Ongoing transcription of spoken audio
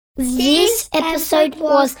This episode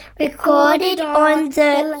was recorded on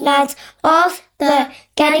the lands of the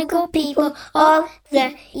Gadigal people of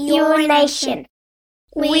the Eora Nation.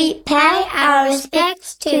 We pay our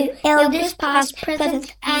respects to elders past,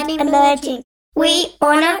 present and emerging. We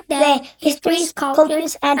honour their histories,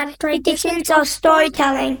 cultures and traditions of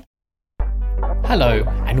storytelling. Hello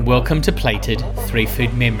and welcome to Plated 3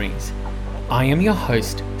 Food Memories. I am your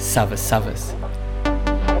host, Savas Savas.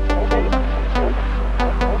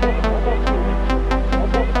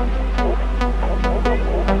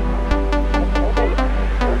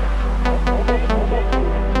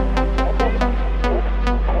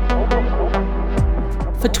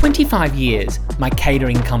 For 25 years, my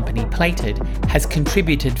catering company Plated has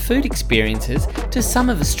contributed food experiences to some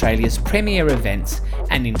of Australia's premier events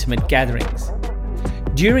and intimate gatherings.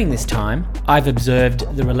 During this time, I've observed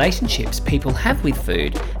the relationships people have with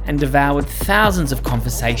food and devoured thousands of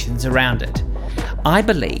conversations around it. I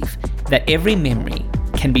believe that every memory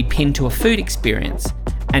can be pinned to a food experience,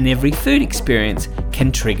 and every food experience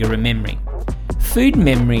can trigger a memory. Food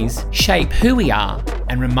memories shape who we are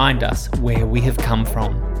and remind us where we have come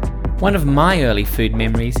from. One of my early food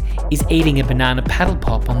memories is eating a banana paddle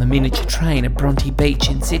pop on the miniature train at Bronte Beach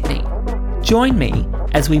in Sydney. Join me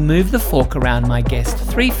as we move the fork around my guest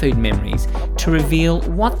 3 food memories to reveal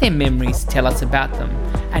what their memories tell us about them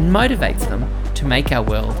and motivates them to make our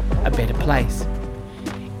world a better place.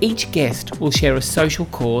 Each guest will share a social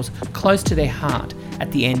cause close to their heart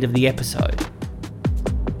at the end of the episode.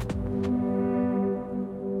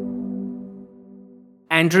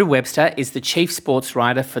 Andrew Webster is the chief sports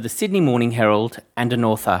writer for the Sydney Morning Herald and an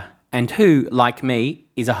author, and who, like me,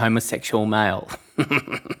 is a homosexual male.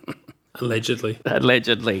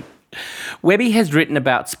 Allegedly. Webby has written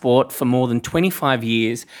about sport for more than 25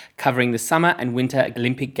 years, covering the Summer and Winter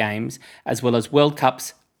Olympic Games, as well as World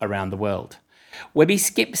Cups around the world. Webby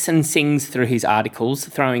skips and sings through his articles,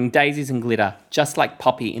 throwing daisies and glitter, just like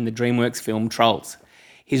Poppy in the DreamWorks film Trolls.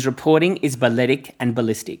 His reporting is balletic and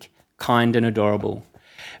ballistic, kind and adorable.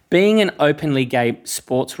 Being an openly gay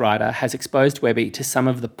sports writer has exposed Webby to some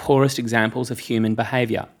of the poorest examples of human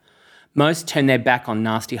behaviour. Most turn their back on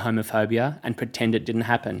nasty homophobia and pretend it didn't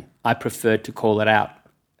happen. I preferred to call it out,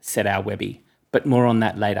 said our Webby. But more on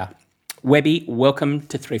that later. Webby, welcome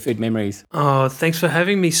to 3 Food Memories. Oh, thanks for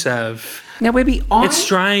having me, Sav. Now, Webby, It's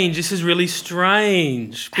strange. This is really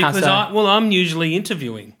strange. How Because so? I'm usually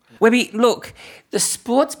interviewing. Webby, look, the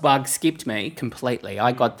sports bug skipped me completely.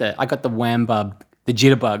 I got the wham bug, the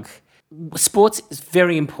jitterbug. Sports is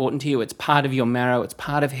very important to you. It's part of your marrow. It's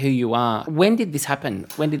part of who you are. When did this happen?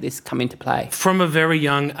 When did this come into play? From a very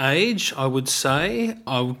young age, I would say.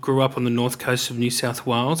 I grew up on the north coast of New South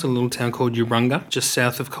Wales, a little town called Urunga, just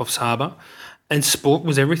south of Coffs Harbour. And sport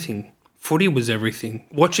was everything. Footy was everything.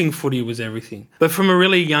 Watching footy was everything. But from a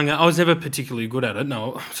really young age, I was never particularly good at it.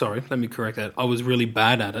 No, sorry, let me correct that. I was really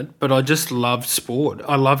bad at it, but I just loved sport.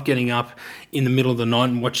 I loved getting up in the middle of the night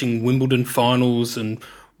and watching Wimbledon finals and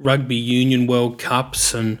Rugby Union World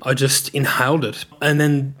Cups, and I just inhaled it. And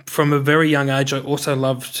then from a very young age, I also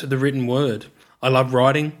loved the written word. I loved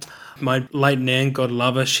writing. My late nan, God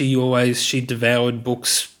love her, she devoured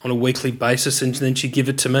books on a weekly basis, and then she'd give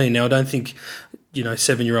it to me. Now, I don't think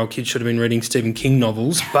 7-year-old kids should have been reading Stephen King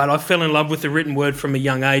novels, but I fell in love with the written word from a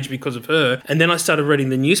young age because of her. And then I started reading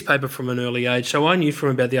the newspaper from an early age. So I knew from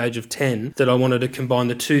about the age of 10 that I wanted to combine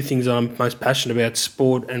the 2 things that I'm most passionate about,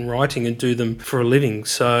 sport and writing, and do them for a living.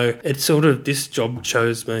 So it's sort of, this job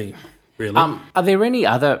chose me, really. Are there any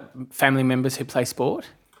other family members who play sport?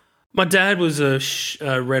 My dad was a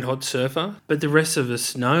red-hot surfer, but the rest of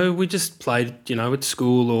us, no. We just played, at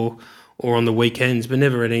school or on the weekends, but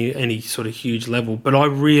never at any sort of huge level. But I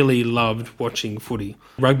really loved watching footy.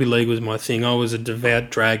 Rugby league was my thing. I was a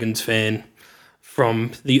devout Dragons fan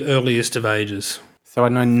from the earliest of ages. So I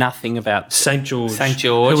know nothing about St George.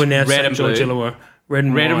 Who are now red St and George blue. Illawarra.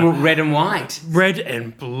 Red and white. Red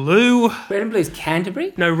and blue. Red and blue. Red and blue is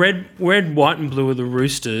Canterbury? No, red, white and blue are the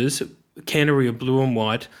Roosters. Canterbury are blue and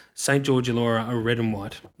white. St George Illawarra are red and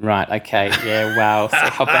white. Right, okay. Yeah, wow. See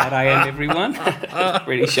how bad I am, everyone?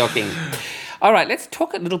 Pretty shocking. All right, let's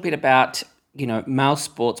talk a little bit about, male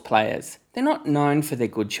sports players. They're not known for their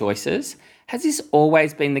good choices. Has this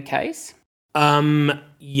always been the case?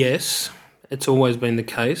 Yes, it's always been the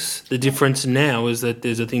case. The difference now is that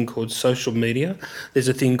there's a thing called social media. There's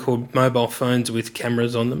a thing called mobile phones with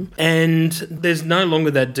cameras on them. And there's no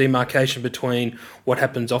longer that demarcation between what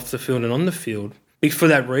happens off the field and on the field. For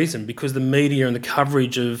that reason, because the media and the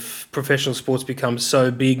coverage of professional sports becomes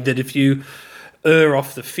so big that if you err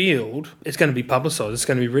off the field, it's going to be publicised, it's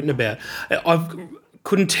going to be written about. I've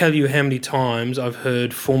couldn't tell you how many times I've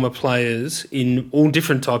heard former players in all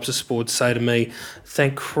different types of sports say to me,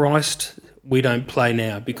 thank Christ we don't play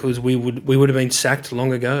now because we would have been sacked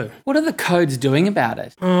long ago. What are the codes doing about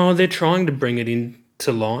it? Oh, they're trying to bring it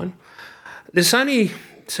into line. There's only...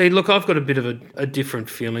 See, look, I've got a bit of a different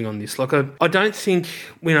feeling on this. Like, I don't think,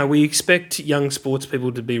 we expect young sports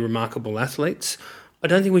people to be remarkable athletes. I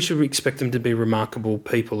don't think we should expect them to be remarkable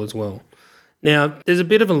people as well. Now, there's a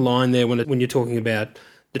bit of a line there when you're talking about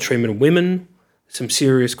the treatment of women, some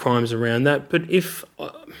serious crimes around that. But if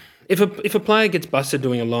a player gets busted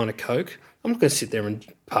doing a line of coke, I'm not going to sit there and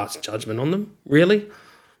pass judgment on them, really.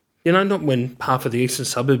 Not when half of the eastern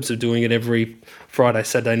suburbs are doing it every Friday,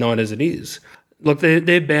 Saturday night as it is. Look,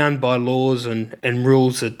 they're bound by laws and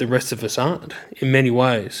rules that the rest of us aren't in many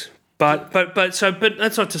ways. But that's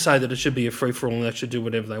not to say that it should be a free for all and they should do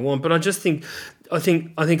whatever they want. But I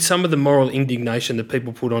think some of the moral indignation that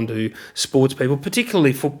people put onto sports people,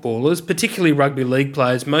 particularly footballers, particularly rugby league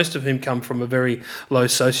players, most of whom come from a very low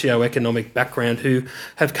socio-economic background, who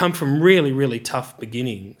have come from really, really tough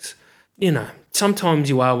beginnings. Sometimes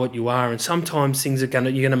you are what you are, and sometimes you're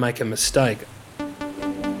gonna make a mistake.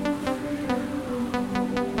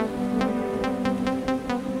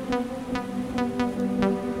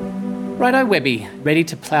 Righto, Webby, ready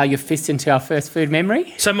to plough your fist into our first food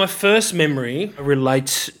memory? So my first memory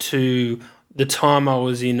relates to the time I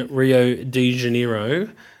was in Rio de Janeiro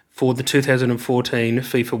for the 2014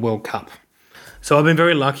 FIFA World Cup. So I've been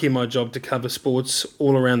very lucky in my job to cover sports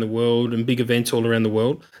all around the world and big events all around the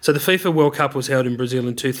world. So the FIFA World Cup was held in Brazil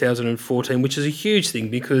in 2014, which is a huge thing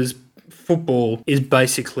because football is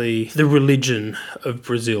basically the religion of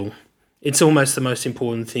Brazil. It's almost the most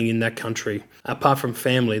important thing in that country. Apart from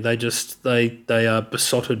family, they are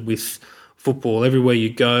besotted with football. Everywhere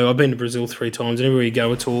you go, I've been to Brazil 3 times, and everywhere you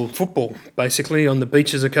go, it's all football. Basically, on the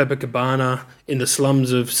beaches of Copacabana, in the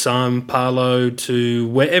slums of São Paulo, to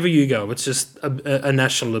wherever you go, it's just a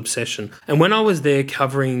national obsession. And when I was there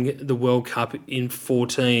covering the World Cup in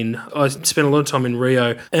 2014, I spent a lot of time in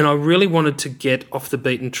Rio, and I really wanted to get off the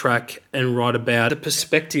beaten track and write about the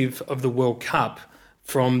perspective of the World Cup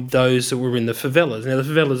from those that were in the favelas. Now, the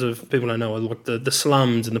favelas, of people don't know, are like the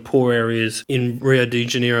slums and the poor areas in Rio de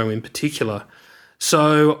Janeiro in particular.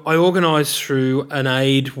 So I organised through an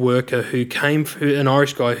aid worker an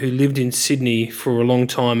Irish guy who lived in Sydney for a long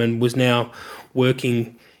time and was now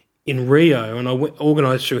working in Rio, and I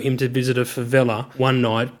organised through him to visit a favela one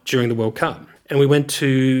night during the World Cup. And we went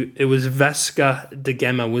it was Vasco da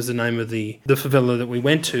Gama was the name of the favela that we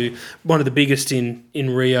went to, one of the biggest in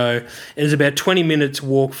Rio. And it's about 20 minutes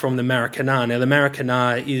walk from the Maracanã. Now, the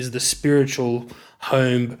Maracanã is the spiritual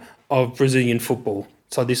home of Brazilian football.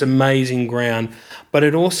 It's like this amazing ground. But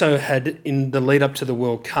it also had, in the lead up to the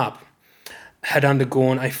World Cup, had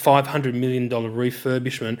undergone a $500 million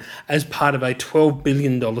refurbishment as part of a $12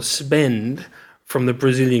 billion spend from the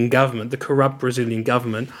Brazilian government, the corrupt Brazilian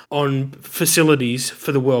government, on facilities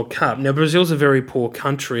for the World Cup. Now, Brazil's a very poor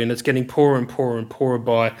country, and it's getting poorer and poorer and poorer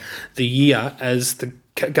by the year as the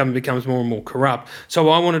government becomes more and more corrupt. So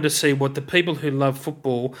I wanted to see what the people who love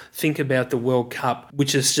football think about the World Cup,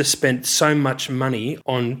 which has just spent so much money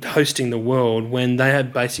on hosting the world when they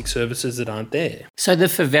have basic services that aren't there. So the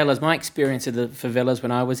favelas, my experience of the favelas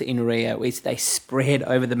when I was in Rio is they spread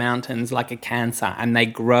over the mountains like a cancer and they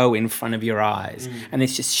grow in front of your eyes. And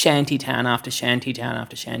it's just shanty town after shanty town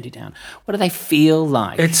after shanty town. What do they feel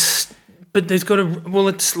like? But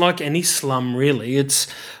it's like any slum, really. It's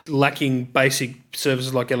lacking basic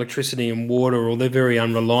services like electricity and water, or they're very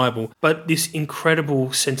unreliable. But this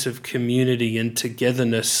incredible sense of community and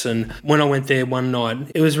togetherness. And when I went there one night,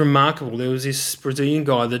 it was remarkable. There was this Brazilian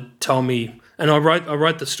guy that told me, and I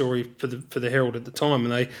wrote the story for the Herald at the time,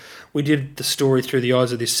 and we did the story through the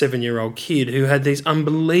eyes of this 7-year-old kid who had these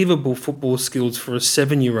unbelievable football skills for a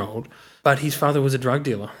 7-year-old. But his father was a drug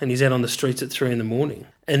dealer and he's out on the streets at 3 a.m.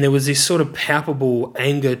 And there was this sort of palpable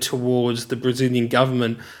anger towards the Brazilian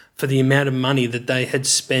government for the amount of money that they had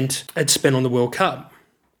spent on the World Cup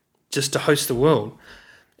just to host the world.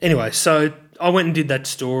 Anyway, so I went and did that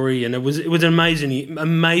story, and it was an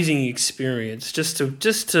amazing experience just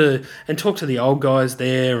to and talk to the old guys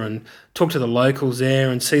there and talk to the locals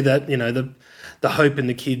there and see that, the hope in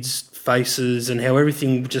the kids' faces and how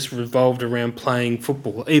everything just revolved around playing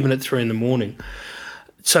football, even at 3 a.m.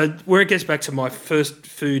 So where it gets back to my first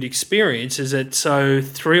food experience is that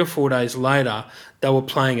 3 or 4 days later, they were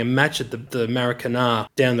playing a match at the Maracanã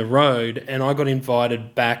down the road, and I got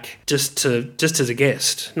invited back just as a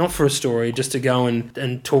guest, not for a story, just to go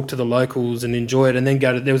and talk to the locals and enjoy it, and then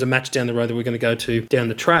there was a match down the road that we're going to go to down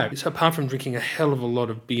the track. So apart from drinking a hell of a lot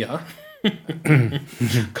of beer,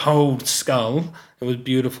 cold skull. It was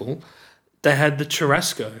beautiful. They had the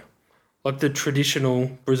churrasco, like the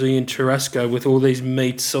traditional Brazilian churrasco with all these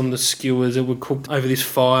meats on the skewers that were cooked over this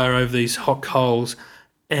fire, over these hot coals.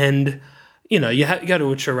 And, you know, you go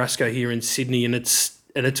to a churrasco here in Sydney and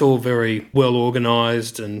it's all very well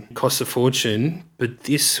organised and costs a fortune, but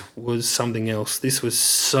this was something else. This was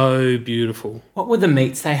so beautiful. What were the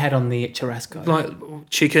meats they had on the churrasco? Like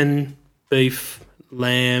chicken, beef,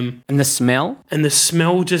 lamb. And the smell? And the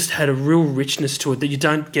smell just had a real richness to it that you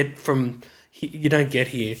don't get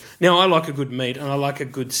here. Now, I like a good meat and I like a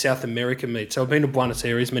good South American meat. So I've been to Buenos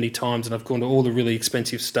Aires many times and I've gone to all the really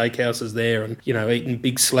expensive steakhouses there and, you know, eaten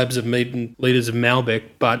big slabs of meat and litres of Malbec.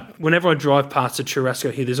 But whenever I drive past a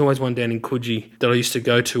churrasco here, there's always one down in Coogee that I used to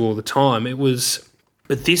go to all the time.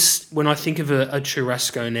 But this, when I think of a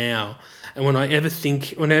churrasco now, and when I ever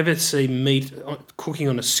see meat cooking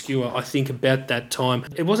on a skewer, I think about that time.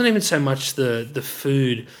 It wasn't even so much the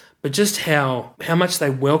food, but just how much they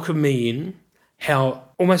welcomed me in, how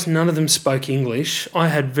almost none of them spoke English. I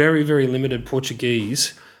had very, very limited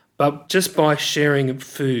Portuguese, but just by sharing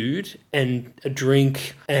food and a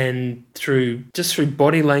drink and through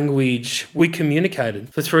body language, we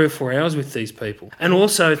communicated for 3 or 4 hours with these people. And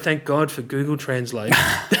also, thank God for Google Translate.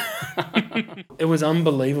 It was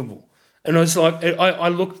unbelievable. And I was like, I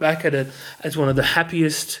look back at it as one of the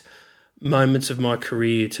happiest moments of my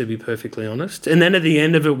career, to be perfectly honest. And then at the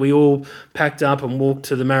end of it, we all packed up and walked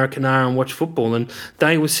to the Maracanã and watched football. And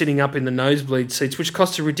they were sitting up in the nosebleed seats, which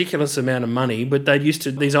cost a ridiculous amount of money, but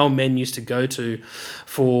these old men used to go to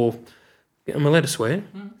for, am I allowed to swear?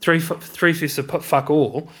 3/5 of fuck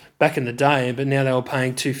all back in the day, but now they were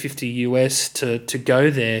paying $250 US to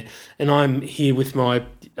go there. And I'm here with my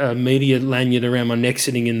media lanyard around my neck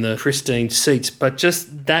sitting in the pristine seats. But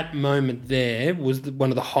just that moment there was one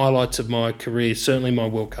of the highlights of my career, certainly my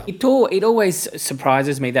World Cup. It always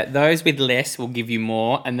surprises me that those with less will give you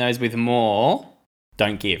more and those with more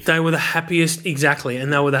don't give. They were the happiest, exactly,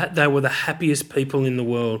 and they were the happiest people in the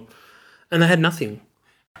world. And they had nothing.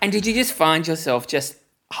 And did you just find yourself just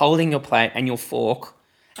holding your plate and your fork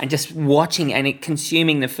and just watching and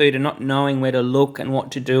consuming the food and not knowing where to look and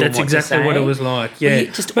what to do? That's and what exactly to say? what it was like. Yeah,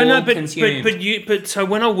 just but so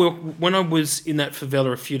when I was in that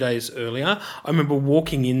favela a few days earlier, I remember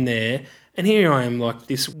walking in there. And here I am, like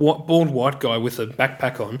this bald white guy with a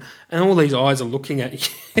backpack on, and all these eyes are looking at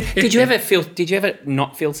you. Did you ever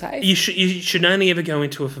not feel safe? You should only ever go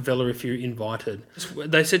into a favela if you're invited.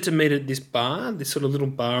 They said to meet at this bar, this sort of little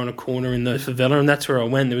bar on a corner in the favela, and that's where I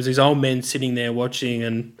went. There was these old men sitting there watching,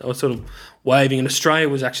 and I was sort of waving, and Australia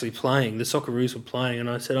was actually playing. The Socceroos were playing, and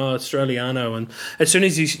I said, "Oh, Australiano." And as soon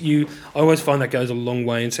as I always find that goes a long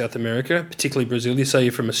way in South America, particularly Brazil. You say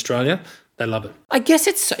you're from Australia, they love it. I guess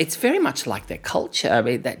it's very much like their culture, I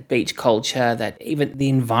mean, that beach culture, that even the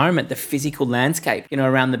environment, the physical landscape,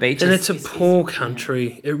 around the beaches. And it's a poor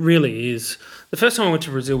country. It really is. The first time I went to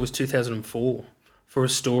Brazil was 2004 for a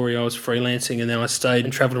story. I was freelancing, and then I stayed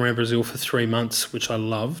and travelled around Brazil for 3 months, which I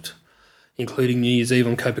loved, including New Year's Eve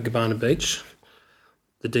on Copacabana Beach,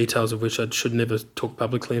 the details of which I should never talk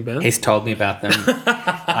publicly about. He's told me about them.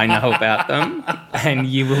 I know about them, and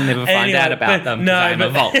you will never find out about them because I'm a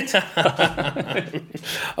vault.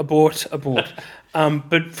 Abort.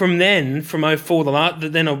 But from 2004,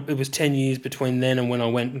 it was 10 years between then and when I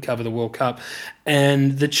went and covered the World Cup,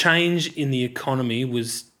 and the change in the economy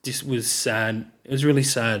was sad. It was really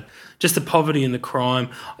sad. Just the poverty and the crime.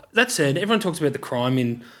 That said, everyone talks about the crime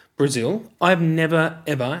in Brazil. I've never,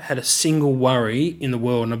 ever had a single worry in the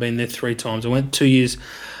world, and I've been there 3 times. I went 2 years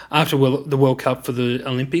after the World Cup for the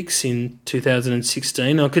Olympics in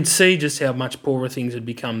 2016. I could see just how much poorer things had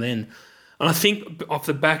become then. And I think off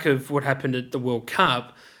the back of what happened at the World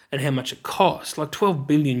Cup and how much it cost, like $12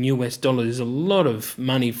 billion US is a lot of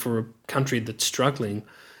money for a country that's struggling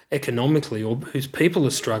economically or whose people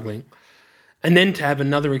are struggling. And then to have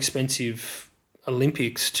another expensive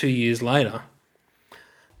Olympics 2 years later,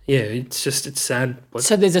 yeah, it's sad.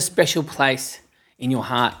 So there's a special place in your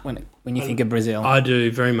heart when you think of Brazil. I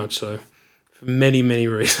do, very much so, for many, many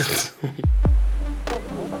reasons.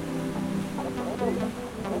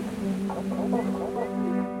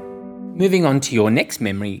 Moving on to your next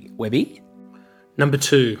memory, Webby. Number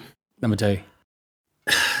 2.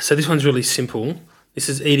 So this one's really simple. This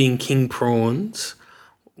is eating king prawns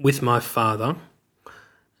with my father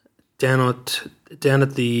down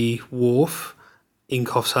at the wharf in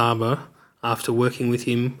Coffs Harbour after working with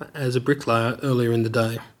him as a bricklayer earlier in the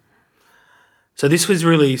day. So this was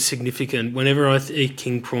really significant. Whenever I eat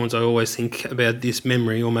king prawns, I always think about this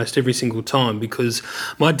memory almost every single time, because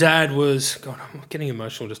my dad was, God, I'm getting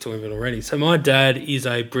emotional just talking about it already. So my dad is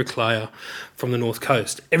a bricklayer from the North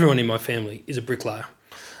Coast. Everyone in my family is a bricklayer.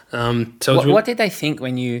 What did they think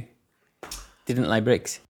when you didn't lay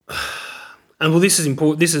bricks? And well, this is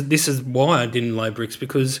important. This is why I didn't lay bricks,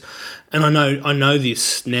 because, and I know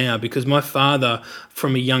this now because my father,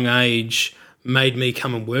 from a young age, made me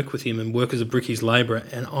come and work with him and work as a brickies labourer,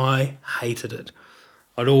 and I hated it.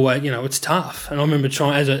 I'd always, it's tough. And I remember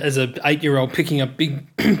trying as a 8-year-old picking up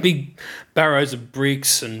big barrows of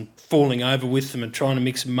bricks and falling over with them and trying to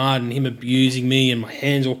mix mud, and him abusing me and my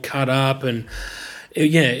hands all cut up, and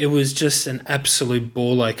it was just an absolute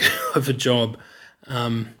ball ache of a job.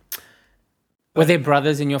 Were there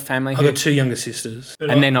brothers in your family? I've got 2 younger sisters,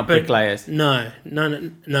 and they're not bricklayers. No,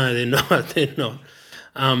 they're not. They're not.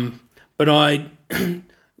 But I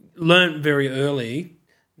learnt very early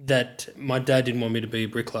that my dad didn't want me to be a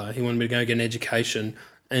bricklayer. He wanted me to go get an education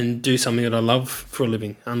and do something that I love for a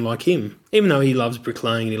living, unlike him. Even though he loves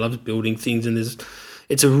bricklaying and he loves building things, and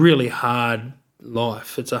it's a really hard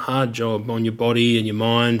life. It's a hard job on your body and your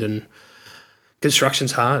mind, and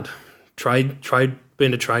construction's hard.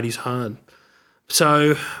 Being a tradie's hard.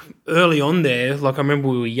 So early on there, like I remember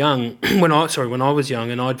we were young when I was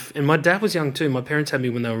young, and my dad was young too. My parents had me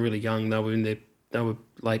when they were really young. They were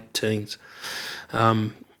late teens.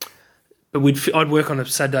 But I'd work on a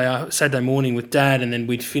Saturday morning with Dad, and then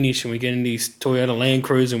we'd finish and we'd get in these Toyota Land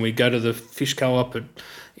Cruisers and we'd go to the fish co-op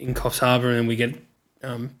in Coffs Harbour, and we get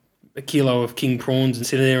a kilo of king prawns and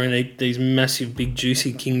sit there and eat these massive, big,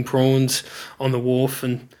 juicy king prawns on the wharf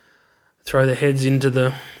and throw their heads into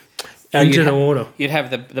the water. You'd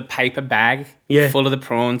have the paper bag full of the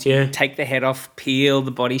prawns. Yeah. You'd take the head off, peel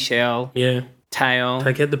the body shell. Yeah. Tail.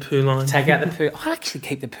 Take out the poo line. I'd actually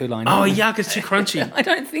keep the poo line. Oh, yuck, it's too crunchy. I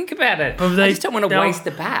don't think about it. But I just don't want to waste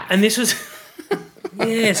the back. And this was...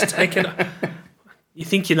 yes, take it... You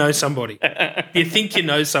think you know somebody.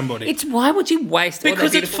 It's why would you waste all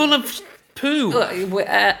because that it's full of poo. beautiful-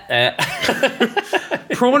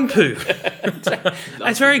 Prawn poo.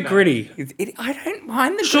 It's very gritty. I don't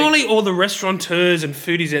mind the Surely all the restaurateurs and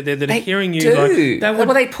foodies out there that are hearing you... do.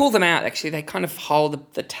 Like, They pull them out, actually. They kind of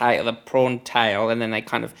hold the tail, the prawn tail, and then they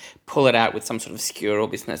kind of pull it out with some sort of skewer or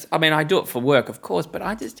business. I mean, I do it for work, of course, but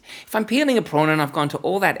if I'm peeling a prawn and I've gone to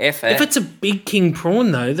all that effort... If it's a big king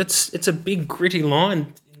prawn, though, it's a big gritty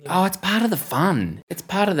line. Oh, it's part of the fun.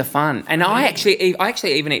 And I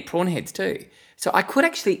actually even eat prawn heads too. So I could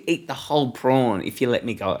actually eat the whole prawn if you let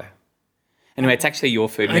me go. Anyway, it's actually your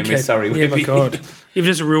food memory. Sorry. Yeah, my God. You've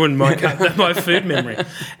just ruined my food memory.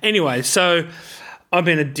 Anyway, so I've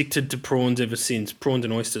been addicted to prawns ever since, prawns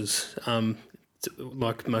and oysters,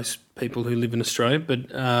 like most people who live in Australia.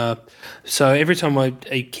 But so every time I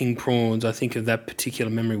eat king prawns, I think of that particular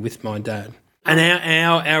memory with my dad. And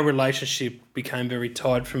our relationship became very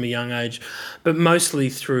tight from a young age, but mostly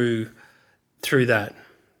through that,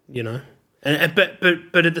 And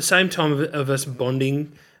but at the same time of us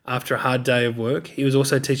bonding after a hard day of work, he was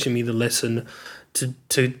also teaching me the lesson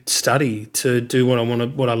to study, to do what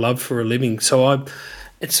I love for a living. So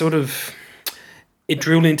it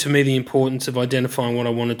drilled into me the importance of identifying what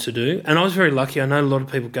I wanted to do. And I was very lucky. I know a lot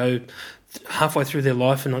of people go halfway through their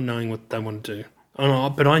life and not knowing what they want to do.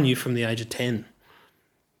 But I knew from the age of 10.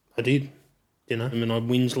 I did, I mean, I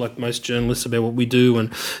whinge like most journalists about what we do,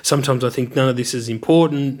 and sometimes I think none of this is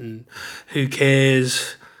important and who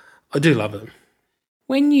cares. I do love it.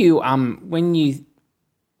 When you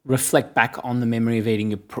reflect back on the memory of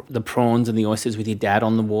eating the prawns and the oysters with your dad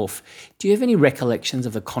on the wharf, do you have any recollections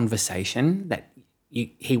of a conversation that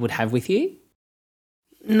he would have with you?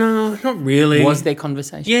 No, not really. Was there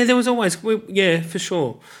conversation? Yeah, there was always, for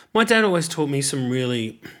sure. My dad always taught me some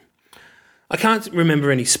really, I can't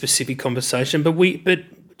remember any specific conversation, but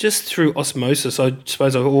just through osmosis, I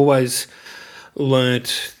suppose I've always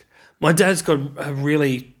learnt, my dad's got a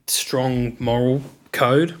really strong moral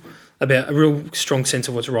code, about a real strong sense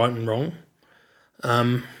of what's right and wrong.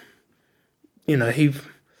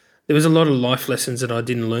 There was a lot of life lessons that I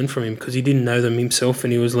didn't learn from him because he didn't know them himself,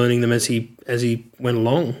 and he was learning them as he went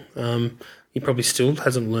along. He probably still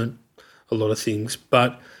hasn't learnt a lot of things,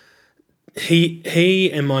 but he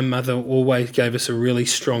and my mother always gave us a really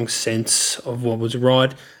strong sense of what was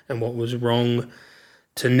right and what was wrong,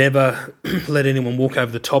 to never let anyone walk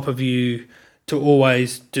over the top of you, to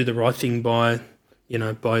always do the right thing by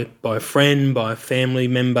a friend, by a family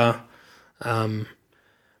member. But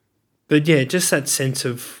yeah, just that sense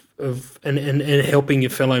of helping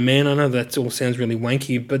your fellow man. I know that all sounds really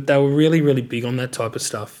wanky, but they were really, really big on that type of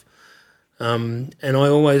stuff. And I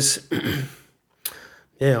always,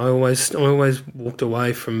 I always walked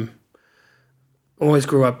away from. Always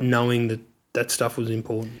grew up knowing that stuff was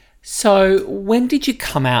important. So when did you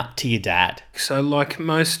come out to your dad? So, like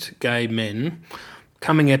most gay men,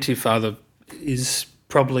 coming out to your father is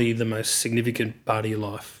probably the most significant part of your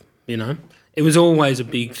life. You know, it was always a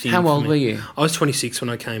big thing. How for old me. were you? I was 26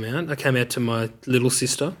 when I came out. I came out to my little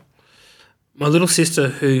sister. My little sister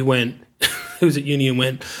who was at uni and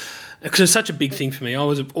went, because it was such a big thing for me. I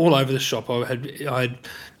was all over the shop. So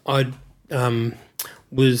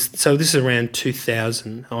this is around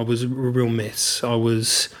 2000. I was a real mess. I'd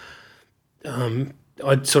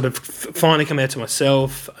sort of finally come out to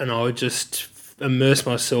myself, and I would just immerse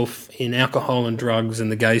myself in alcohol and drugs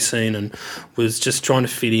and the gay scene, and was just trying to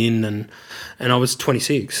fit in. And I was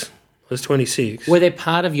 26. Were there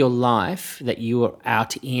part of your life that you were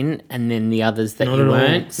out in, and then the others that Not you at all.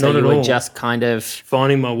 weren't? So Not you at were all. just kind of...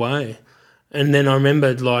 Finding my way. And then I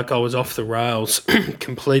remembered, like, I was off the rails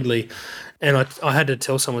completely, and I had to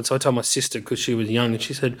tell someone. So I told my sister because she was young, and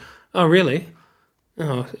she said, "Oh, really?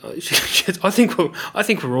 Oh, she said, I think we're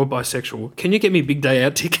all bisexual. Can you get me big day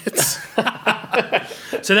out tickets?"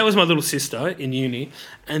 So that was my little sister in uni,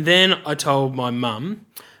 and then I told my mum,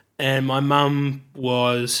 and my mum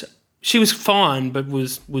was fine, but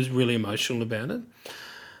was really emotional about it.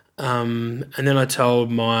 And then I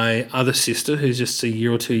told my other sister, who's just a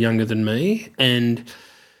year or two younger than me, and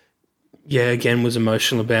again was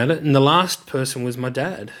emotional about it. And the last person was my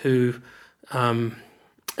dad, who, and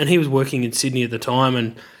he was working in Sydney at the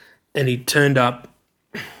time, and he turned up.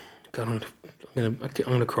 God, I'm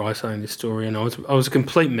gonna cry saying this story. And I was a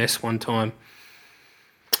complete mess one time,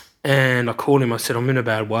 and I called him. I said, "I'm in a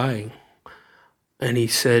bad way," and he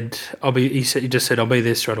said, He just said, "I'll be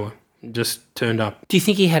there straight away." Just turned up. Do you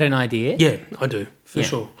think he had an idea? Yeah, I do, for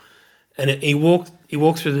sure. And he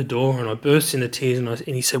walked through the door, and I burst into tears,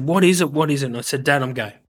 and he said, "What is it? What is it?" And I said, "Dad, I'm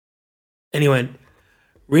gay." And he went,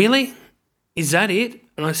 "Really? Is that it?"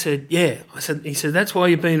 And I said, "Yeah." He said, "That's why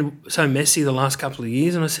you've been so messy the last couple of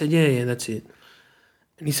years?" And I said, yeah, that's it.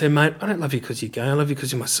 And he said, "Mate, I don't love you because you're gay. I love you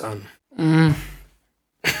because you're my son." And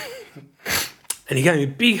he gave me a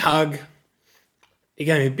big hug.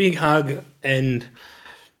 And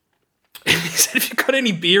he said, "Have you got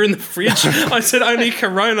any beer in the fridge?" I said, "Only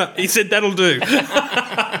Corona." He said, "That'll do." And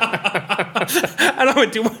I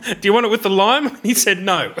went, do you want it with the lime?" He said,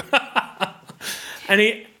 "No."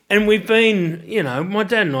 And we've been, my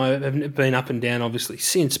dad and I have been up and down obviously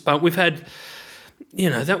since, but we've had,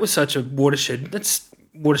 that was such a watershed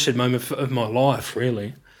moment of my life,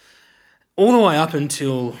 really. All the way up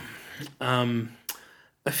until a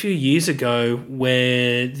few years ago,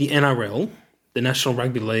 where the NRL, the National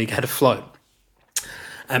Rugby League, had a float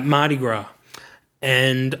at Mardi Gras.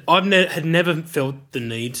 And had never felt the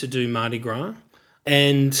need to do Mardi Gras.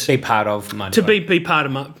 And Be part of Mardi Gras. be part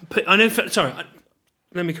of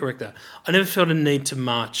let me correct that. I never felt a need to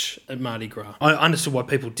march at Mardi Gras. I understood why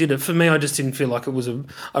people did it. For me, I just didn't feel like it was a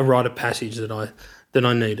rite of passage that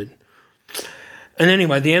I needed. And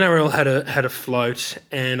anyway, the NRL had a float,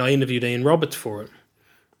 and I interviewed Ian Roberts for it.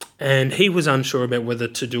 And he was unsure about whether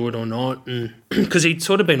to do it or not, and because he'd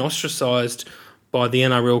sort of been ostracised by the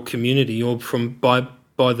NRL community or by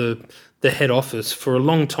the head office for a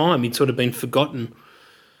long time. He'd sort of been forgotten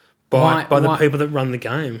by the people that run the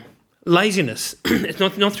game. Laziness. It's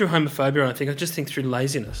not through homophobia, I think. I just think through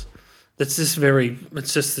laziness. It's just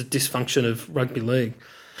the dysfunction of rugby league.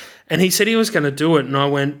 And he said he was going to do it,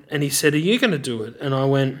 and he said, "Are you going to do it?" And I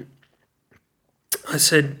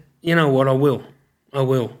said, "You know what, I will.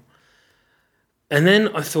 And then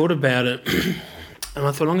I thought about it, and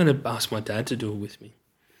I thought, I'm going to ask my dad to do it with me.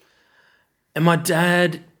 And my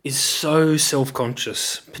dad is so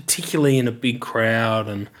self-conscious, particularly in a big crowd.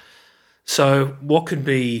 And so what could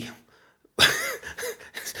be...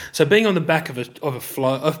 So being on the back of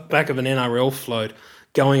back of an NRL float,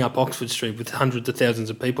 going up Oxford Street with hundreds of thousands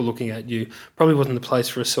of people looking at you, probably wasn't the place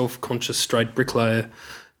for a self-conscious straight bricklayer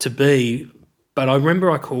to be. But I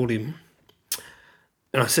remember I called him,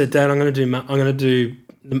 and I said, "Dad, I'm going to be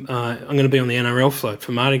on the NRL float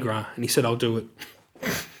for Mardi Gras," and he said, "I'll do it."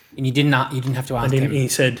 And you didn't have to ask him. He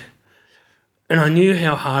said, and I knew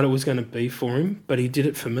how hard it was going to be for him, but he did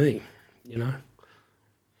it for me. He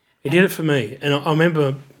did it for me, and I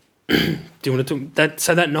remember. Do you want to talk that?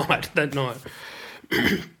 So that night,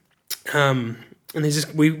 and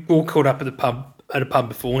we all caught up at a pub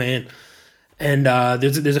beforehand, and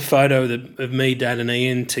there's a photo of me, Dad, and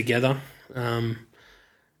Ian together.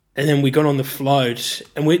 And then we got on the float,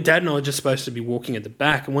 and Dad and I were just supposed to be walking at the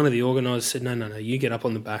back. And one of the organisers said, "No, you get up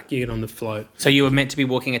on the back. You get on the float." So you were meant to be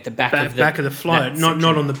walking at the back of the float, not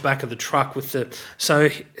on the back of the truck with the.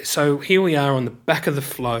 So here we are on the back of the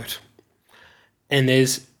float, and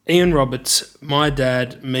there's Ian Roberts, my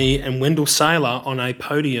dad, me, and Wendell Saylor on a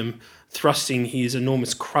podium, thrusting his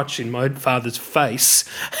enormous crutch in my father's face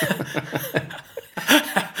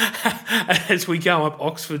as we go up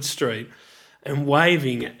Oxford Street. And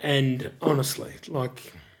waving, and honestly,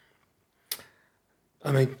 like,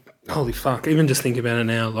 I mean, holy fuck, even just think about it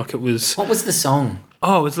now, like it was... What was the song?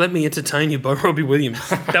 Oh, it was Let Me Entertain You by Robbie Williams.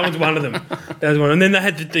 That was one of them. And then they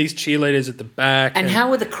had these cheerleaders at the back. And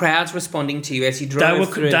how were the crowds responding to you as you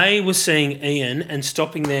drove through? They were seeing Ian and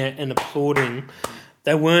stopping there and applauding.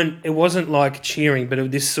 It wasn't like cheering, but it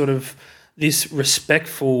was this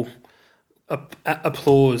respectful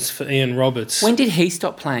applause for Ian Roberts. When did he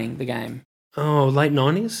stop playing the game? Oh, late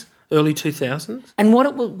 90s, early 2000s. And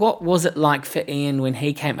what was it like for Ian when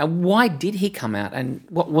he came? And why did he come out? And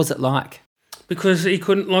what was it like? Because he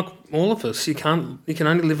couldn't, like all of us, you can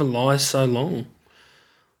only live a lie so long,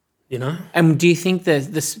 you know? And do you think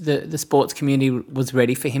the sports community was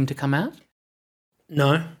ready for him to come out?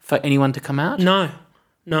 No. For anyone to come out? No.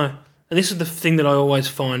 And this is the thing that I always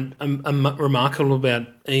find remarkable about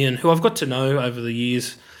Ian, who I've got to know over the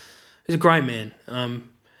years. He's a great man.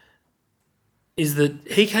 Is that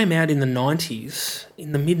he came out in the 90s,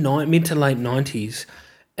 in the mid to late 90s,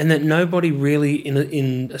 and that nobody really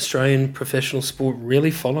in Australian professional sport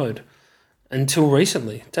really followed until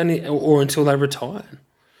recently, or until they retired.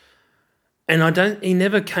 And he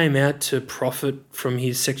never came out to profit from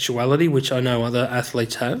his sexuality, which I know other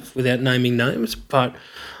athletes have, without naming names, but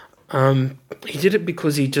he did it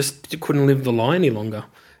because he just couldn't live the lie any longer.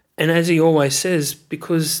 And as he always says,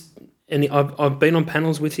 and I've been on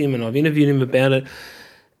panels with him and I've interviewed him about it,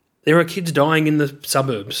 there are kids dying in the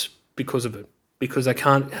suburbs because of it, because they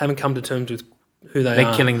haven't come to terms with who they are.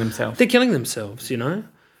 They're killing themselves. They're killing themselves, you know.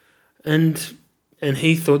 And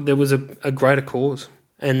he thought there was a greater cause,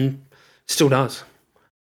 and still does.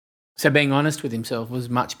 So being honest with himself was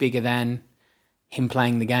much bigger than him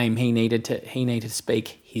playing the game. He needed to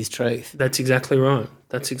speak his truth. That's exactly right.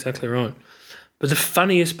 But the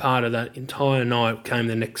funniest part of that entire night came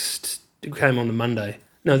on the Monday.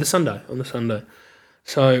 No, the Sunday.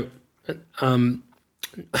 So, on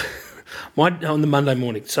the Monday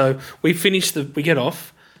morning. So we get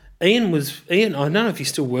off. Ian, I don't know if he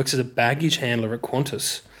still works as a baggage handler at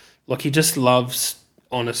Qantas. Like, he just loves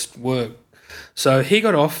honest work. So he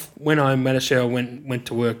got off, went home, had a shower, went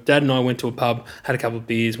to work. Dad and I went to a pub, had a couple of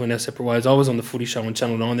beers, went our separate ways. I was on the footy show on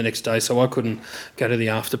Channel 9 the next day, so I couldn't go to the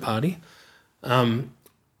after party. And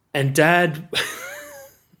Dad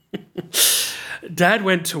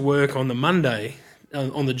went to work on the Monday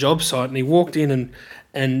on the job site, and he walked in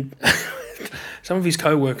and some of his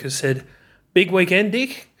co-workers said, "Big weekend,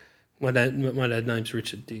 Dick?" My dad's name's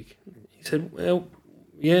Richard Dick. He said, "Well,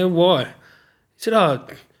 yeah, why?" He said, "Oh,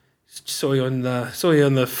 saw you on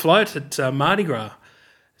the float at Mardi Gras."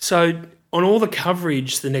 So on all the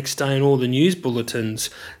coverage the next day and all the news bulletins,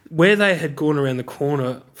 where they had gone around the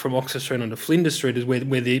corner from Oxford Street onto Flinders Street is where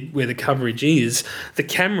the coverage is. The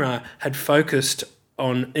camera had focused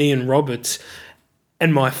on Ian Roberts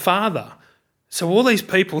and my father. So all these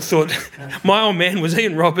people thought my old man was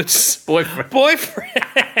Ian Roberts' boyfriend.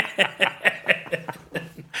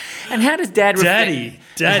 And how does Dad reflect?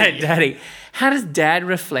 Daddy. How does Dad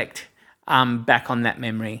reflect back on that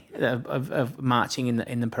memory of marching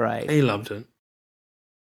in the parade? He loved it.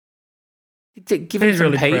 Give him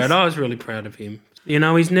some peace. Proud. I was really proud of him. You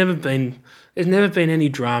know, there's never been any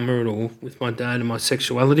drama at all with my dad and my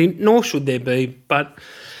sexuality, nor should there be. But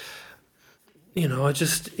you know,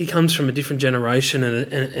 he comes from a different generation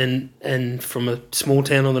and from a small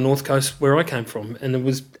town on the north coast where I came from,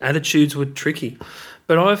 and attitudes were tricky.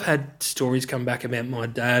 But I've had stories come back about my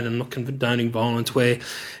dad, and not condoning violence, where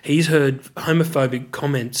he's heard homophobic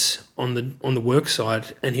comments on the work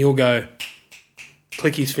side, and he'll go,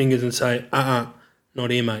 click his fingers and say,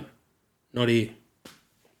 not here, mate, not here,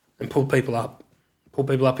 and pull people up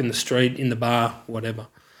in the street, in the bar, whatever.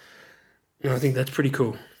 And I think that's pretty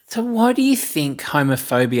cool. So why do you think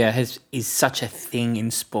homophobia is such a thing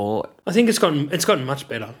in sport? I think it's gotten much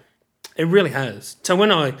better. It really has.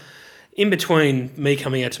 So in between me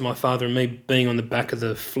coming out to my father and me being on the back of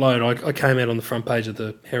the float, I came out on the front page of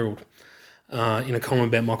the Herald in a column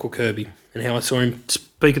about Michael Kirby and how I saw him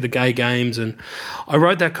speak at the gay games. And I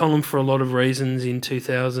wrote that column for a lot of reasons in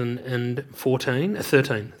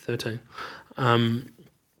 2013.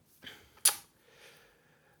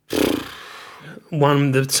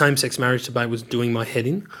 the same-sex marriage debate was doing my head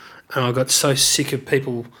in, and I got so sick of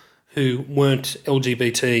people who weren't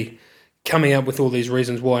LGBT coming up with all these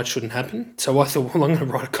reasons why it shouldn't happen. So I thought, well, I'm going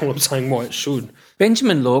to write a column saying why it should.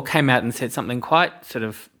 Benjamin Law came out and said something quite sort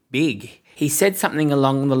of big. He said something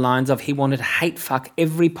along the lines of he wanted to hate fuck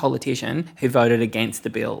every politician who voted against the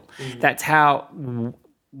bill. That's how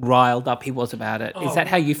riled up he was about it. Is that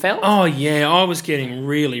how you felt? Oh, yeah, I was getting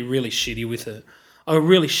really, really shitty with it. I was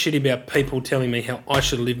really shitty about people telling me how I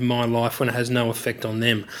should live my life when it has no effect on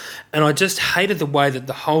them. And I just hated the way that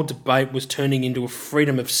the whole debate was turning into a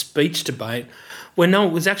freedom of speech debate when no,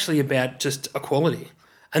 it was actually about just equality.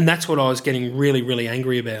 And that's what I was getting really, really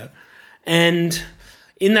angry about. And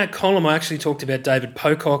in that column, I actually talked about David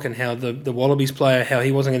Pocock and how the Wallabies player, how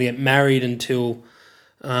he wasn't going to get married until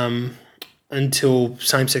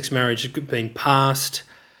same-sex marriage had been passed.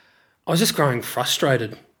 I was just growing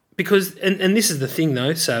frustrated because, and this is the thing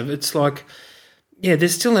though, Sav, it's like, yeah,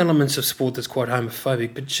 there's still elements of sport that's quite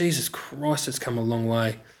homophobic, but Jesus Christ, it's come a long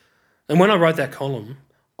way. And when I wrote that column,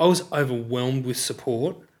 I was overwhelmed with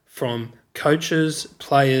support from coaches,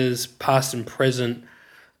 players, past and present.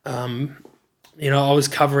 I was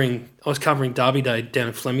covering Derby Day down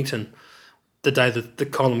in Flemington the day that the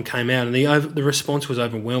column came out, and the response was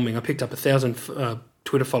overwhelming. I picked up 1,000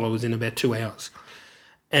 Twitter followers in about 2 hours,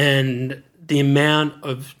 and the amount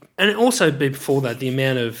of, and also before that, the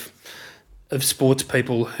amount of sports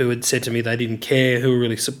people who had said to me they didn't care, who were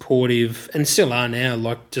really supportive, and still are now,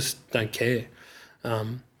 like just don't care,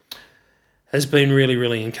 has been really,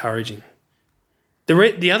 really encouraging.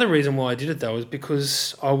 The other reason why I did it though is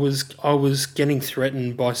because I was getting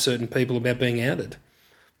threatened by certain people about being outed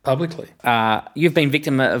publicly. You've been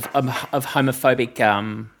victim of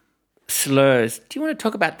homophobic slurs. Do you want to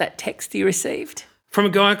talk about that text you received? From a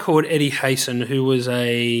guy called Eddie Hayson, who was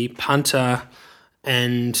a punter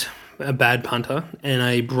and a bad punter and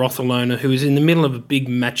a brothel owner who was in the middle of a big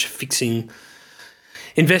match-fixing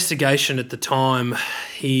investigation at the time.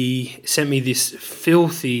 He sent me this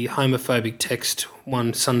filthy homophobic text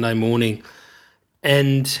one Sunday morning.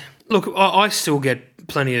 And look, I still get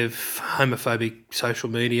plenty of homophobic social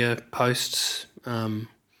media posts,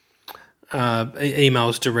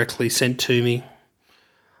 emails directly sent to me.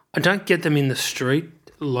 I don't get them in the street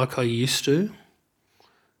like I used to.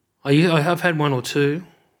 I have had one or two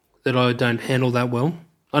that I don't handle that well.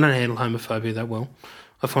 I don't handle homophobia that well.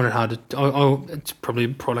 I find it hard to... it's probably a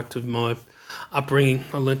product of my upbringing.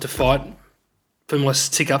 I learned to fight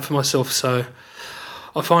stick up for myself, so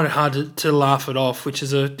I find it hard to laugh it off, which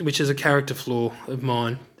is a character flaw of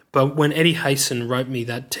mine. But when Eddie Hayson wrote me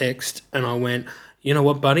that text, and I went, you know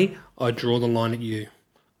what, buddy, I draw the line at you.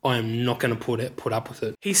 I am not going to put up with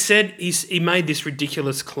it. He said he made this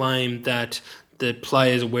ridiculous claim that the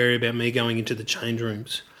players are wary about me going into the change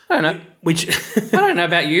rooms. I don't know. I don't know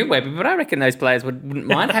about you, Webby, but I reckon those players wouldn't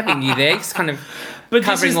mind having you there, just kind of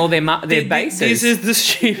covering all their bases.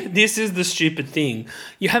 This is the stupid thing.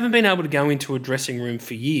 You haven't been able to go into a dressing room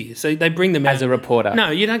for years. So they bring them out as a reporter. No,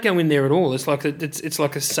 you don't go in there at all. It's like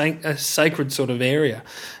a sacred sort of area.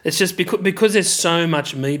 It's just because there's so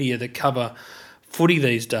much media that cover footy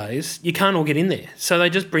these days, you can't all get in there. So they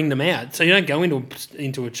just bring them out. So you don't go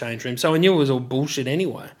into a change room. So I knew it was all bullshit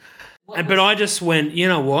anyway. But I just went, you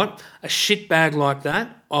know what? A shit bag like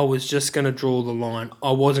that, I was just going to draw the line.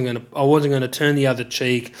 I wasn't going to turn the other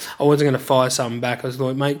cheek. I wasn't going to fire something back. I was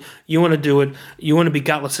like, mate, you want to do it? You want to be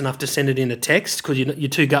gutless enough to send it in a text because you're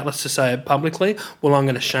too gutless to say it publicly? Well, I'm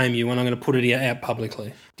going to shame you and I'm going to put it out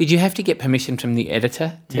publicly. Did you have to get permission from the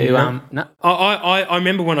editor to? No. I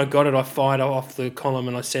remember when I got it, I fired off the column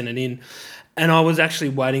and I sent it in, and I was actually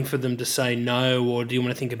waiting for them to say no or do you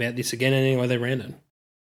want to think about this again? And anyway, they ran it.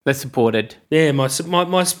 They're supported. Yeah,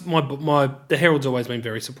 the Herald's always been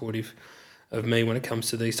very supportive of me when it comes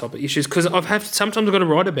to these type of issues because sometimes I've got to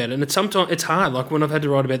write about it, and it's hard. Like when I've had to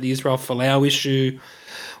write about the Israel Folau issue,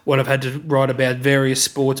 when I've had to write about various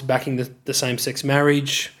sports backing the same-sex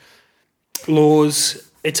marriage laws,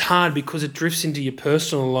 it's hard because it drifts into your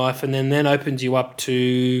personal life and then opens you up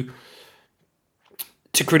to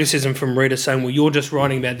criticism from readers saying, well, you're just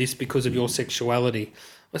writing about this because of your sexuality.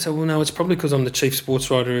 I said, well, no, it's probably because I'm the chief sports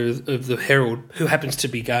writer of the Herald who happens to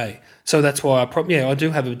be gay. So that's why I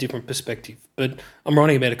do have a different perspective. But I'm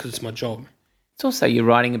writing about it because it's my job. It's also you're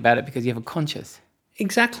writing about it because you have a conscience.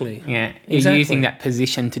 Exactly. Yeah. You're using that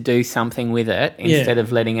position to do something with it instead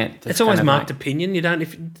of letting it... It's always marked opinion. You don't,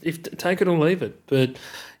 if take it or leave it. But,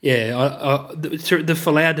 yeah, the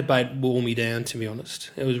Folau debate wore me down, to be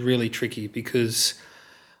honest. It was really tricky because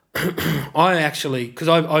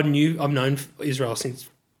I've known Israel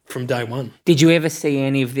from day one. Did you ever see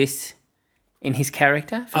any of this in his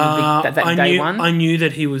character from that day one? I knew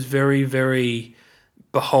that he was very, very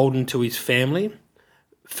beholden to his family,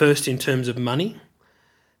 first in terms of money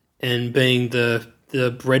and being the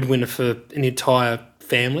breadwinner for an entire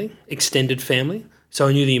family, extended family. So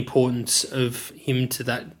I knew the importance of him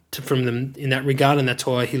from them in that regard, and that's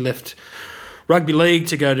why he left rugby league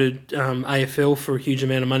to go to AFL for a huge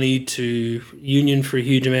amount of money, to union for a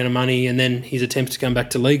huge amount of money, and then his attempts to come back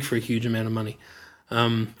to league for a huge amount of money.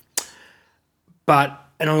 And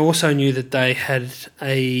I also knew that they had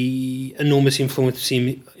a enormous influence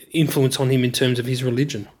on him in terms of his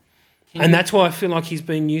religion. And that's why I feel like he's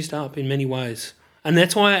been used up in many ways. And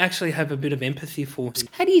that's why I actually have a bit of empathy for him.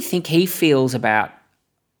 How do you think he feels about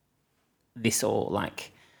this all?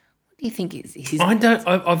 Like, what do you think is his...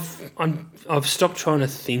 I've stopped trying to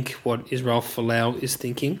think what Israel Folau is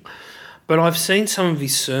thinking. But I've seen some of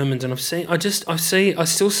his sermons, and I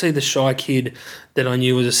still see the shy kid that I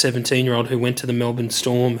knew as a 17-year-old who went to the Melbourne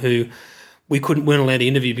Storm, who weren't allowed to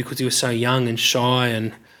interview because he was so young and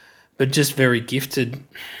shy, but just very gifted.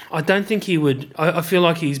 I don't think he would. I feel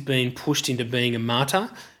like he's been pushed into being a martyr,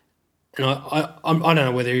 and I don't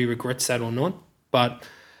know whether he regrets that or not. But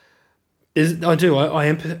I do. I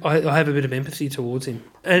have a bit of empathy towards him,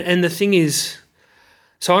 and the thing is.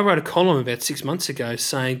 So I wrote a column about 6 months ago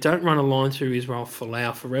saying, don't run a line through Israel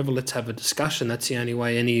Folau forever. Let's have a discussion. That's the only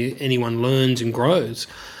way anyone learns and grows.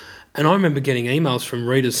 And I remember getting emails from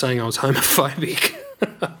readers saying I was homophobic.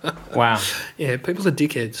 Wow. Yeah, people are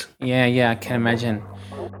dickheads. Yeah, I can imagine.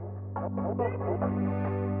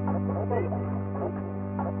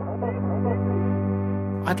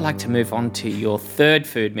 I'd like to move on to your third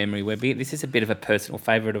food memory, Webby. This is a bit of a personal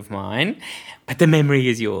favourite of mine, but the memory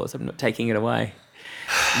is yours. I'm not taking it away.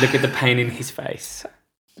 Look at the pain in his face.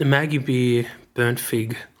 The Maggie Beer burnt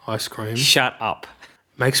fig ice cream. Shut up.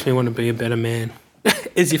 Makes me want to be a better man.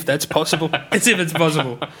 As if that's possible. As if it's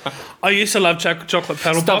possible. I used to love chocolate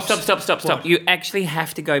paddle pops. Stop. You actually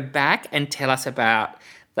have to go back and tell us about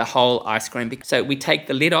the whole ice cream. So we take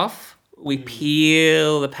the lid off, we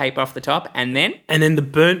peel the paper off the top, and then? And then the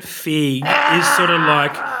burnt fig is sort of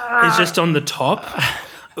like, is just on the top,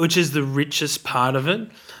 which is the richest part of it.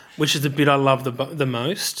 Which is the bit I love the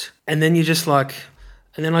most. And then you just like,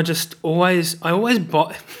 and then I always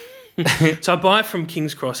buy, so I buy it from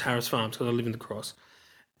King's Cross, Harris Farms, because I live in the Cross.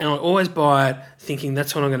 And I always buy it thinking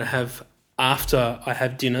that's what I'm going to have after I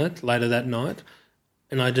have dinner later that night.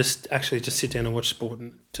 And I just sit down and watch sport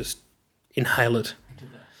and just inhale it.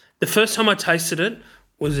 The first time I tasted it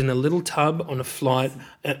was in a little tub on a flight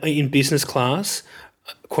in business class,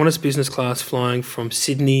 Qantas business class, flying from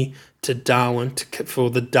Sydney to Darwin for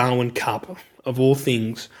the Darwin Cup, of all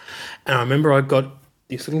things. And I remember I got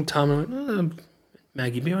this little tub and I went,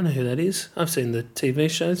 Maggie Beer, I know who that is. I've seen the TV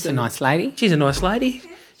shows. She's a nice lady. She's a nice lady.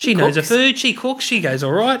 She knows her food. She cooks. She goes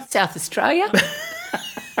all right. South Australia.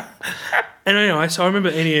 And anyway, so I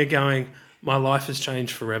remember Enya going, my life has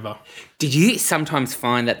changed forever. Did you sometimes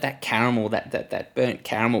find that caramel, that burnt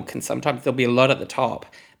caramel, there'll be a lot at the top,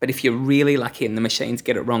 but if you're really lucky and the machines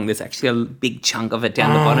get it wrong, there's actually a big chunk of it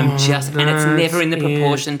down the bottom and it's never in the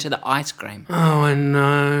proportion to the ice cream. Oh, I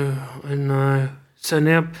know. So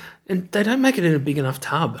now, and they don't make it in a big enough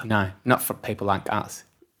tub. No, not for people like us.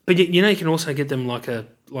 But you can also get them like a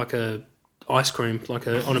ice cream,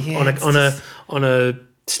 on a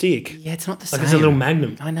stick. Yeah, it's not the same. Like it's a little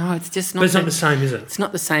Magnum. I know, it's just not. But it's not the same, is it? It's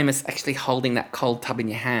not the same as actually holding that cold tub in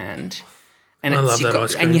your hand. And I love that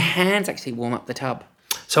ice cream. And your hands actually warm up the tub.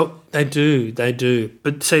 So they do.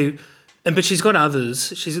 But see, but she's got others.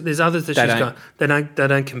 There's others that she's got. They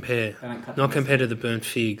don't compare. Not compared to the burnt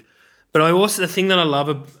fig. But the thing that I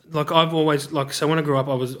love, like I've always so when I grew up,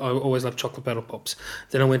 I always loved chocolate paddle pops.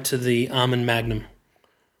 Then I went to the almond Magnum,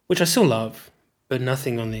 which I still love, but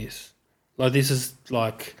nothing on this. Like this is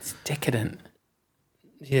like it's decadent.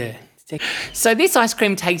 Yeah. So this ice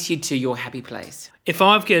cream takes you to your happy place. If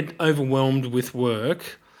I get overwhelmed with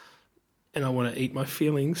work and I want to eat my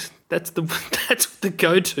feelings, that's the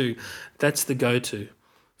go-to. That's the go-to,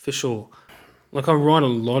 for sure. Like I write a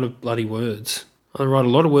lot of bloody words. I write a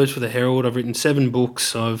lot of words for the Herald. I've written 7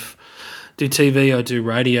 books. I do TV. I do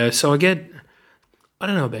radio. So I don't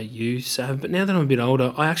know about you, Sav, but now that I'm a bit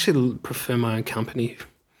older, I actually prefer my own company.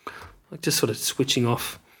 Like just sort of switching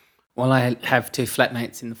off. Well, I have 2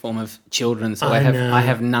 flatmates in the form of children, so I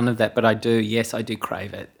have none of that, but I do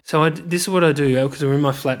crave it. So this is what I do, because we're in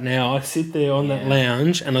my flat now. I sit there on that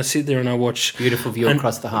lounge and I sit there and I watch... Beautiful view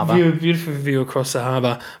across the harbour. Beautiful view across the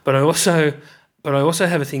harbour. But I also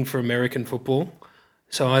have a thing for American football.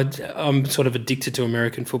 So I'm sort of addicted to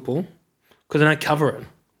American football because I don't cover it.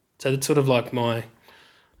 So it's sort of like my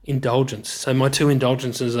indulgence. So my 2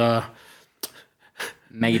 indulgences are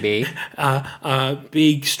maybe.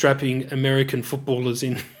 Big strapping American footballers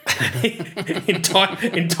in in tight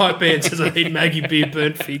pants as I eat Maggie Beer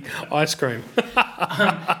burnt fig ice cream.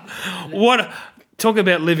 Talk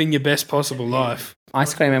about living your best possible life.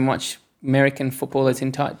 Ice cream and watch American footballers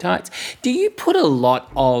in tight tights. Do you put a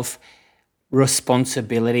lot of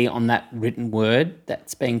responsibility on that written word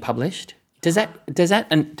that's being published? Does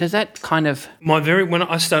that kind of... When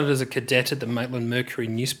I started as a cadet at the Maitland Mercury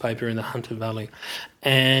newspaper in the Hunter Valley,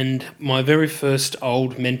 and my very first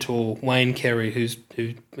old mentor, Wayne Carey, who's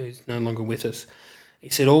no longer with us, he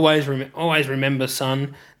said, always remember,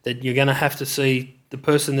 son, that you're going to have to see the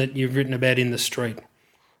person that you've written about in the street,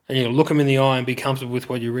 and you look them in the eye and be comfortable with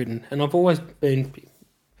what you've written. And I've always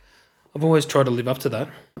tried to live up to that.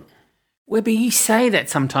 Webby, you say that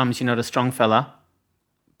sometimes you're not a strong fella,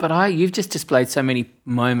 but you've just displayed so many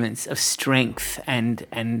moments of strength and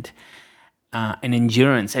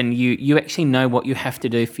endurance, and you actually know what you have to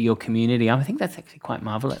do for your community. I think that's actually quite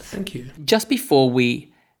marvellous. Thank you. Just before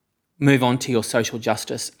we move on to your social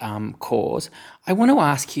justice cause, I want to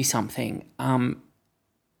ask you something.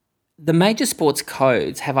 The major sports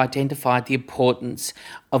codes have identified the importance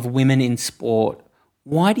of women in sport.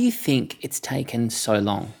 Why do you think it's taken so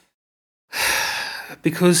long?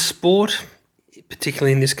 Because sport,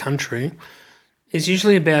 particularly in this country, is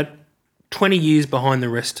usually about 20 years behind the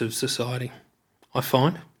rest of society, I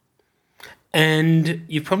find. And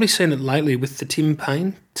you've probably seen it lately with the Tim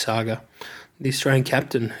Payne saga, the Australian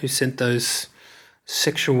captain who sent those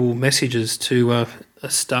sexual messages to a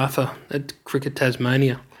staffer at Cricket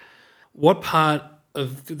Tasmania. What part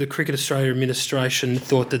of the Cricket Australia administration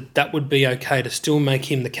thought that would be okay to still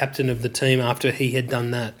make him the captain of the team after he had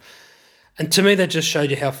done that? And to me, that just showed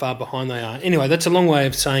you how far behind they are. Anyway, that's a long way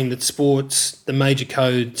of saying that sports, the major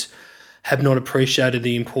codes, have not appreciated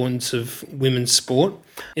the importance of women's sport.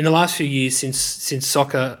 In the last few years, since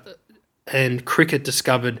soccer and cricket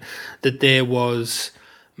discovered that there was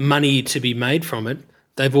money to be made from it,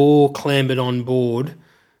 they've all clambered on board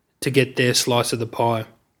to get their slice of the pie.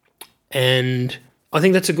 And I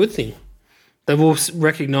think that's a good thing. They've all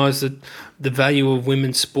recognised that the value of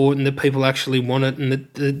women's sport and that people actually want it, and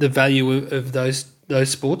the value of those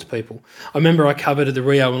sports people. I remember I covered at the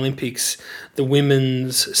Rio Olympics the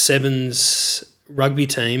women's sevens rugby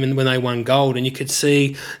team, and when they won gold, and you could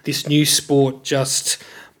see this new sport just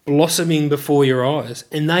blossoming before your eyes.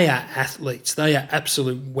 And they are athletes. They are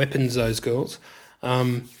absolute weapons, those girls.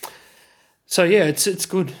 So yeah, it's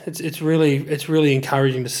good. It's really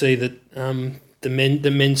encouraging to see that the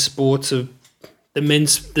men's sports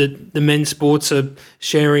are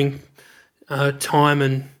sharing time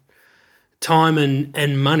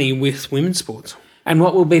and money with women's sports. And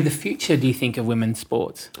what will be the future, do you think, of women's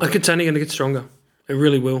sports? I think it's only going to get stronger. It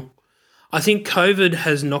really will. I think COVID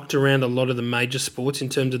has knocked around a lot of the major sports in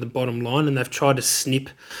terms of the bottom line, and they've tried to snip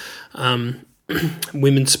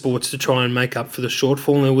women's sports to try and make up for the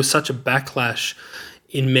shortfall. And there was such a backlash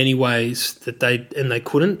in many ways that they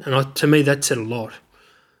couldn't. And to me, that said a lot.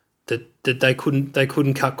 That they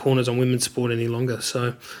couldn't cut corners on women's sport any longer.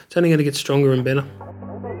 So it's only going to get stronger and better.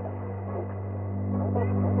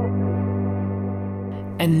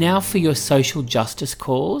 And now for your social justice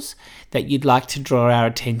cause that you'd like to draw our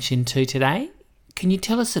attention to today. Can you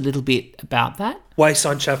tell us a little bit about that?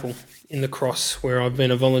 Wayside Chapel in the Cross, where I've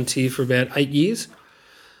been a volunteer for about 8 years.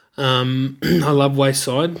 I love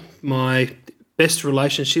Wayside. My best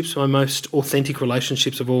relationships, my most authentic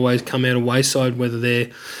relationships have always come out of Wayside, whether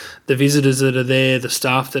they're the visitors that are there, the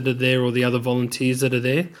staff that are there, or the other volunteers that are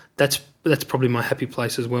there. That's probably my happy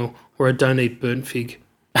place as well, where I don't eat burnt fig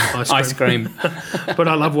ice cream. But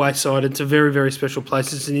I love Wayside. It's a very, very special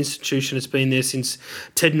place. It's an institution. It's been there since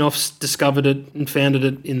Ted Noffs discovered it and founded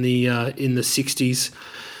it in the 60s.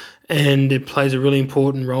 And it plays a really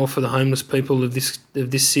important role for the homeless people of this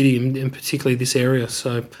city and particularly this area.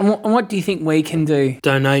 So, and what do you think we can do?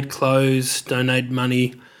 Donate clothes, donate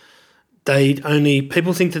money.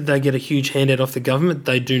 People think that they get a huge handout off the government.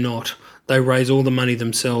 They do not. They raise all the money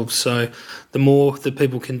themselves. So the more that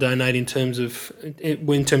people can donate in terms of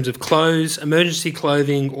clothes, emergency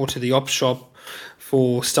clothing, or to the op shop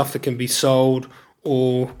for stuff that can be sold,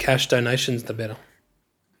 or cash donations, the better.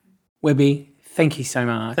 Webby, thank you so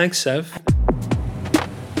much. Thanks, Sav.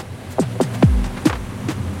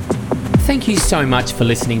 Thank you so much for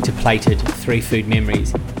listening to Plated 3 Food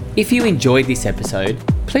Memories. If you enjoyed this episode,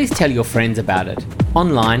 please tell your friends about it,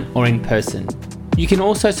 online or in person. You can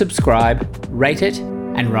also subscribe, rate it,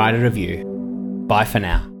 and write a review. Bye for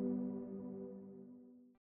now.